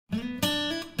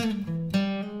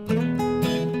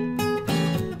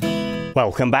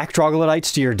Welcome back,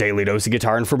 Troglodytes, to your daily dose of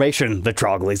guitar information, the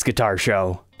Trogly's Guitar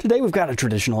Show. Today we've got a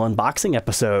traditional unboxing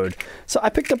episode. So I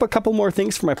picked up a couple more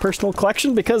things for my personal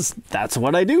collection because that's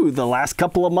what I do. The last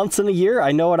couple of months in a year,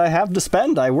 I know what I have to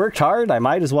spend. I worked hard, I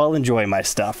might as well enjoy my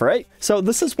stuff, right? So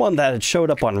this is one that had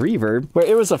showed up on Reverb, where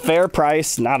it was a fair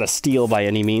price, not a steal by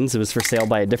any means. It was for sale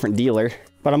by a different dealer.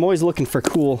 But I'm always looking for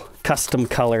cool custom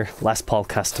color Les Paul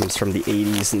customs from the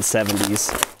 80s and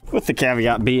 70s. With the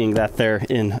caveat being that they're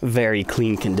in very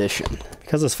clean condition.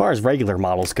 Because as far as regular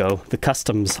models go, the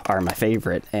customs are my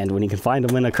favorite, and when you can find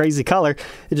them in a crazy color,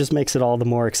 it just makes it all the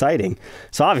more exciting.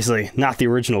 So obviously, not the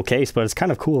original case, but it's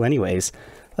kind of cool anyways.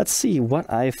 Let's see what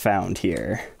I found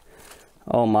here.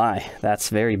 Oh my, that's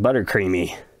very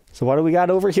buttercreamy. So what do we got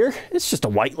over here? It's just a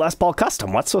white Les Paul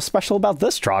custom. What's so special about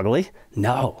this, Trogly?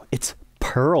 No, it's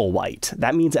pearl white.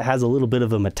 That means it has a little bit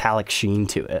of a metallic sheen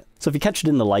to it. So if you catch it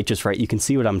in the light just right, you can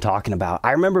see what I'm talking about.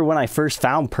 I remember when I first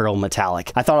found pearl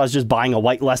metallic, I thought I was just buying a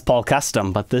white Les Paul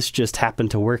custom, but this just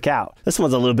happened to work out. This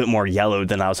one's a little bit more yellowed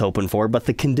than I was hoping for, but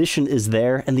the condition is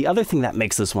there. And the other thing that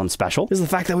makes this one special is the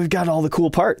fact that we've got all the cool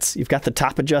parts. You've got the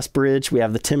top adjust bridge. We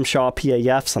have the Tim Shaw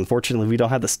PAFs. Unfortunately, we don't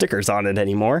have the stickers on it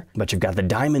anymore, but you've got the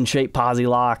diamond shaped posi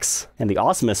locks. And the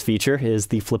awesomest feature is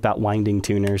the flip out winding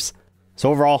tuners. So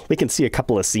overall, we can see a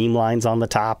couple of seam lines on the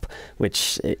top,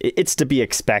 which it's to be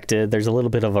expected. There's a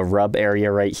little bit of a rub area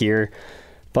right here.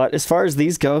 But as far as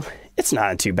these go, it's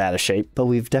not in too bad a shape, but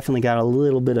we've definitely got a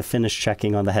little bit of finish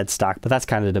checking on the headstock, but that's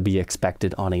kind of to be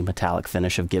expected on a metallic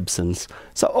finish of Gibson's.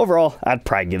 So overall, I'd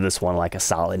probably give this one like a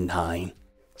solid 9.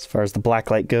 As far as the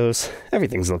blacklight goes,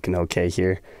 everything's looking okay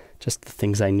here. Just the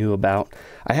things I knew about.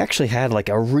 I actually had like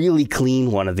a really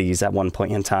clean one of these at one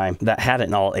point in time that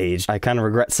hadn't all aged. I kind of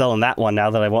regret selling that one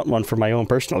now that I want one for my own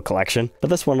personal collection,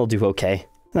 but this one will do okay.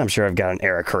 And I'm sure I've got an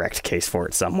error correct case for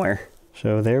it somewhere.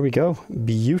 So there we go.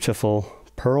 Beautiful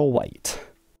pearl white.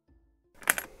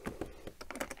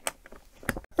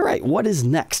 All right, what is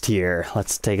next here?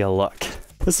 Let's take a look.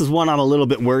 This is one I'm a little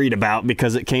bit worried about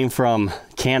because it came from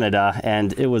Canada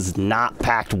and it was not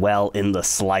packed well in the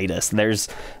slightest. There's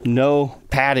no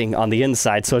padding on the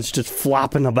inside, so it's just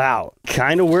flopping about.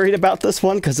 Kind of worried about this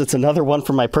one because it's another one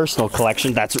from my personal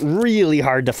collection that's really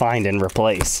hard to find and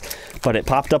replace. But it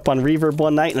popped up on Reverb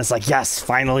one night and it's like, yes,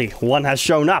 finally, one has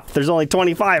shown up. There's only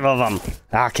 25 of them.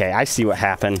 Okay, I see what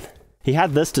happened. He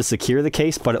had this to secure the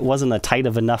case, but it wasn't a tight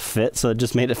of enough fit, so it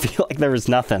just made it feel like there was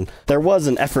nothing. There was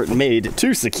an effort made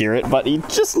to secure it, but he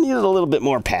just needed a little bit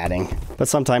more padding. But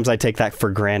sometimes I take that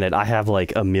for granted. I have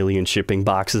like a million shipping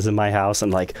boxes in my house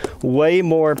and like way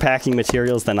more packing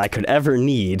materials than I could ever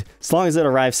need. As long as it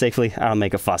arrives safely, I don't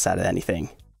make a fuss out of anything.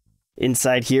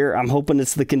 Inside here, I'm hoping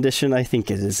it's the condition I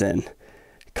think it is in.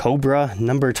 Cobra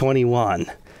number 21.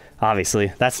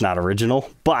 Obviously, that's not original,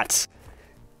 but...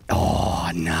 oh,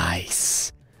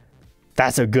 nice.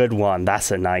 That's a good one.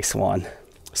 That's a nice one.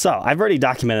 So I've already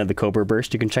documented the Cobra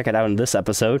burst. You can check it out in this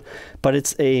episode, but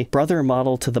it's a brother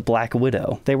model to the Black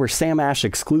Widow. They were Sam Ash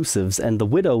exclusives and the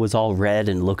Widow was all red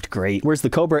and looked great, whereas the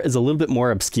Cobra is a little bit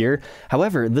more obscure.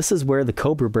 However, this is where the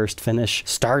Cobra burst finish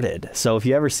started. So if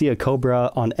you ever see a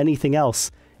Cobra on anything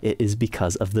else, it is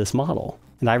because of this model.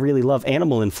 And I really love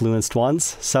animal influenced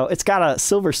ones. So it's got a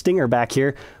silver stinger back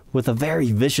here with a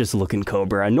very vicious looking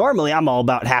Cobra. And normally I'm all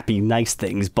about happy, nice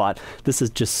things, but this is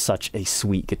just such a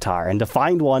sweet guitar. And to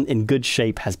find one in good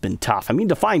shape has been tough. I mean,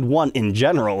 to find one in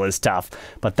general is tough,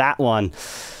 but that one,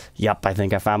 yep, I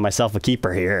think I found myself a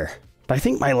keeper here. But I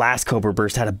think my last Cobra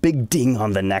burst had a big ding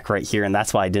on the neck right here, and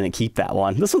that's why I didn't keep that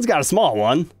one. This one's got a small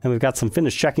one, and we've got some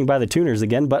finish checking by the tuners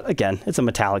again, but again, it's a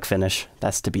metallic finish.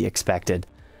 That's to be expected.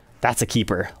 That's a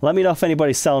keeper. Let me know if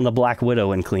anybody's selling the Black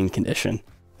Widow in clean condition.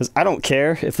 Because I don't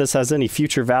care if this has any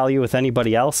future value with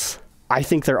anybody else. I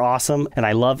think they're awesome, and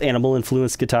I love animal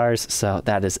influenced guitars, so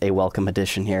that is a welcome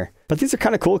addition here. But these are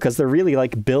kind of cool because they're really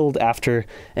like built after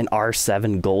an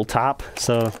R7 gold top.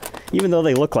 So even though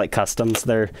they look like customs,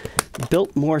 they're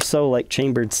built more so like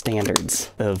chambered standards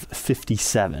of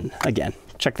 57. Again,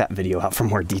 check that video out for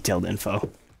more detailed info.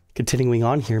 Continuing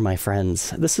on here, my friends,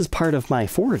 this is part of my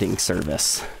forwarding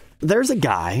service. There's a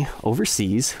guy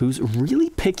overseas who's really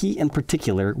picky and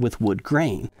particular with wood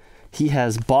grain. He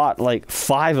has bought like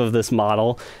 5 of this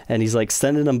model and he's like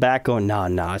sending them back going, no,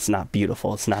 it's not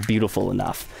beautiful. It's not beautiful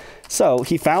enough. So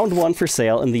he found one for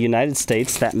sale in the United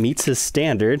States that meets his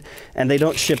standard, and they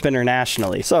don't ship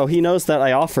internationally. So he knows that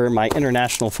I offer my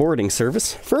international forwarding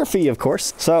service for a fee, of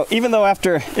course. So even though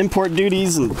after import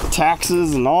duties and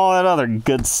taxes and all that other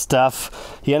good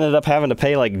stuff, he ended up having to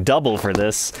pay like double for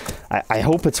this, I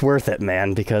hope it's worth it,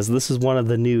 man, because this is one of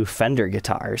the new Fender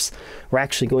guitars. We're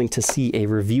actually going to see a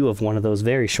review of one of those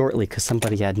very shortly because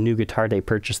somebody had New Guitar Day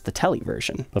purchased the Tele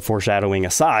version. But foreshadowing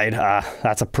aside,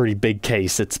 that's a pretty big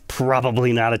case. It's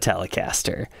probably not a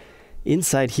Telecaster.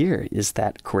 Inside here is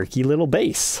that quirky little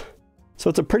bass. So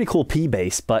it's a pretty cool P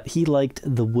bass, but he liked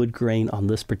the wood grain on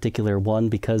this particular one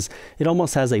because it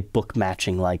almost has a book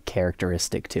matching like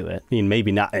characteristic to it. I mean,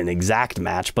 maybe not an exact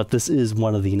match, but this is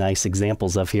one of the nice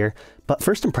examples of here. But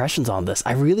first impressions on this,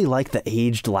 I really like the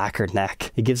aged lacquer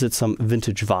neck. It gives it some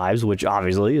vintage vibes, which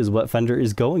obviously is what Fender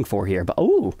is going for here. But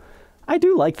oh, I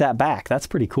do like that back. That's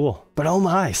pretty cool. But oh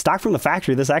my, stock from the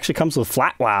factory, this actually comes with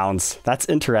flat wounds. That's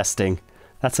interesting.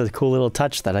 That's a cool little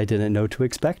touch that I didn't know to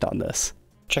expect on this.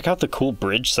 Check out the cool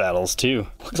bridge saddles too.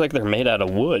 Looks like they're made out of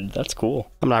wood. That's cool.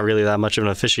 I'm not really that much of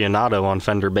an aficionado on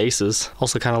Fender basses.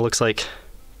 Also kind of looks like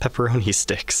pepperoni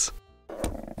sticks.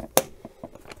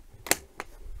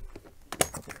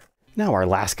 Now our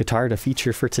last guitar to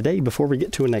feature for today before we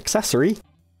get to an accessory.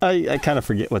 I kind of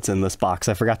forget what's in this box.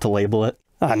 I forgot to label it.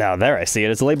 Ah, now there I see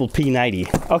it. It's labeled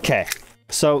P90. Okay.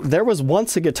 So there was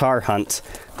once a guitar hunt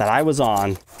that I was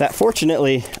on that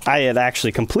fortunately I had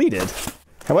actually completed.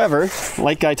 However,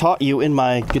 like I taught you in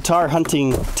my guitar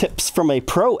hunting tips from a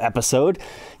pro episode,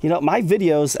 you know, my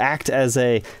videos act as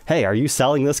a, hey, are you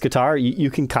selling this guitar? You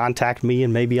can contact me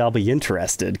and maybe I'll be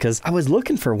interested, because I was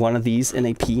looking for one of these in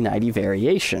a P90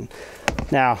 variation.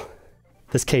 Now,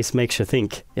 this case makes you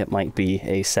think it might be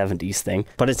a 70s thing,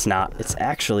 but it's not. It's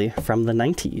actually from the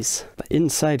 90s. But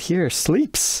inside here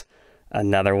sleeps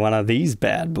another one of these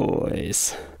bad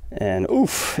boys. And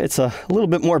oof, it's a little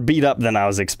bit more beat up than I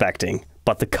was expecting.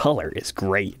 But the color is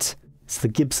great. It's the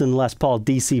Gibson Les Paul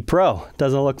DC Pro.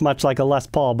 Doesn't look much like a Les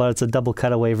Paul, but it's a double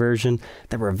cutaway version.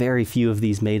 There were very few of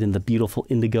these made in the beautiful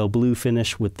indigo blue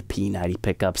finish with the P90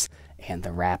 pickups and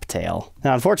the wrap tail.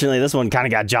 Now, unfortunately, this one kind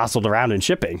of got jostled around in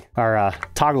shipping. Our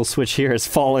toggle switch here has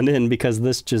fallen in because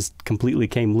this just completely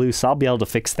came loose. I'll be able to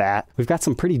fix that. We've got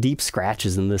some pretty deep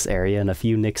scratches in this area and a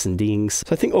few nicks and dings.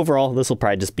 So I think overall, this will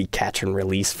probably just be catch and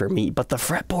release for me, but the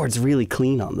fretboard's really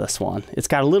clean on this one. It's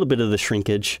got a little bit of the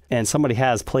shrinkage, and somebody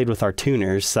has played with our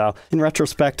tuners. So in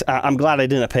retrospect, I'm glad I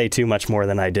didn't pay too much more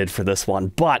than I did for this one,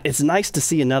 but it's nice to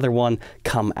see another one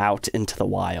come out into the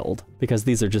wild, because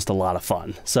these are just a lot of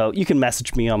fun. So you can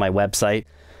message me on my website.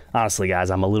 Honestly,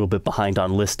 guys, I'm a little bit behind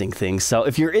on listing things. So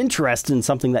if you're interested in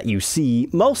something that you see,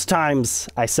 most times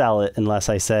I sell it unless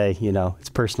I say, you know, it's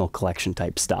personal collection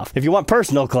type stuff. If you want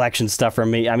personal collection stuff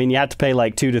from me, I mean, you have to pay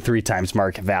like 2 to 3 times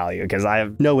market value because I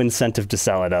have no incentive to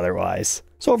sell it otherwise.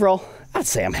 So overall, I'd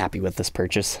say I'm happy with this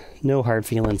purchase. No hard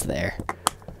feelings there.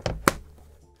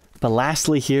 But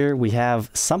lastly here, we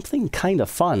have something kind of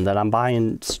fun that I'm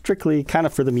buying strictly kind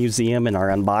of for the museum in our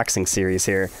unboxing series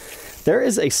here. There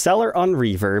is a seller on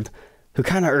Reverb who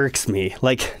kind of irks me,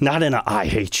 like not in a I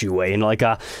hate you way, and like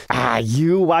a, why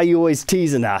you always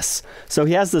teasing us? So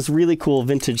he has this really cool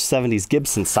vintage 70s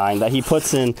Gibson sign that he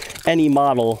puts in any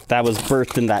model that was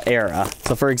birthed in that era.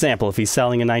 So for example, if he's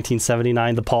selling a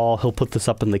 1979 the Paul, he'll put this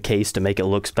up in the case to make it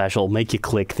look special, make you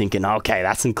click thinking, okay,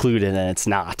 that's included, and it's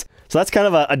not. So that's kind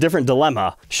of a different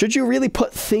dilemma. Should you really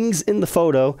put things in the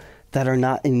photo that are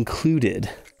not included?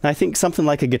 I think something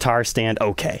like a guitar stand,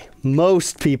 okay,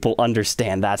 most people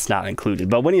understand that's not included.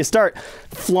 But when you start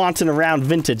flaunting around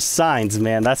vintage signs,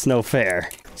 man, that's no fair.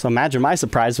 So imagine my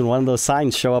surprise when one of those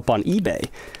signs show up on eBay.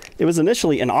 It was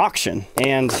initially an auction,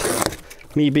 and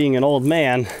me being an old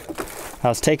man, I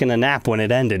was taking a nap when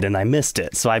it ended and I missed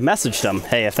it. So I messaged him,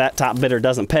 hey, if that top bidder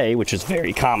doesn't pay, which is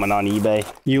very common on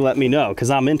eBay, you let me know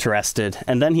because I'm interested.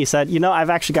 And then he said, you know,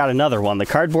 I've actually got another one. The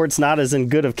cardboard's not as in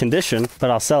good of condition, but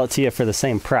I'll sell it to you for the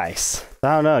same price.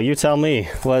 I don't know, you tell me,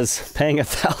 was paying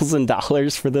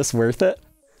 $1,000 for this worth it?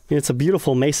 It's a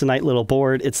beautiful Masonite little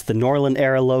board. It's the Norland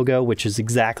era logo, which is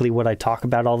exactly what I talk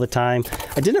about all the time.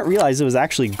 I didn't realize it was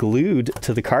actually glued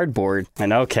to the cardboard.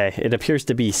 And okay, it appears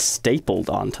to be stapled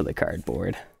onto the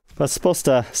cardboard. But it's supposed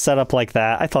to set up like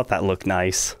that. I thought that looked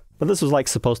nice. But this was like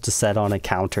supposed to set on a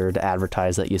counter to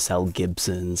advertise that you sell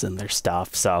Gibsons and their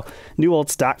stuff. So new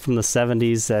old stock from the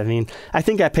 70s. I mean, I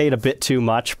think I paid a bit too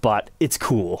much, but it's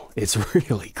cool. It's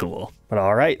really cool. But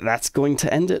all right, that's going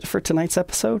to end it for tonight's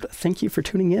episode. Thank you for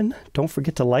tuning in. Don't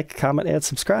forget to like, comment, and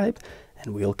subscribe.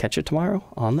 And we'll catch you tomorrow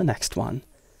on the next one.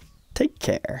 Take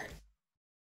care.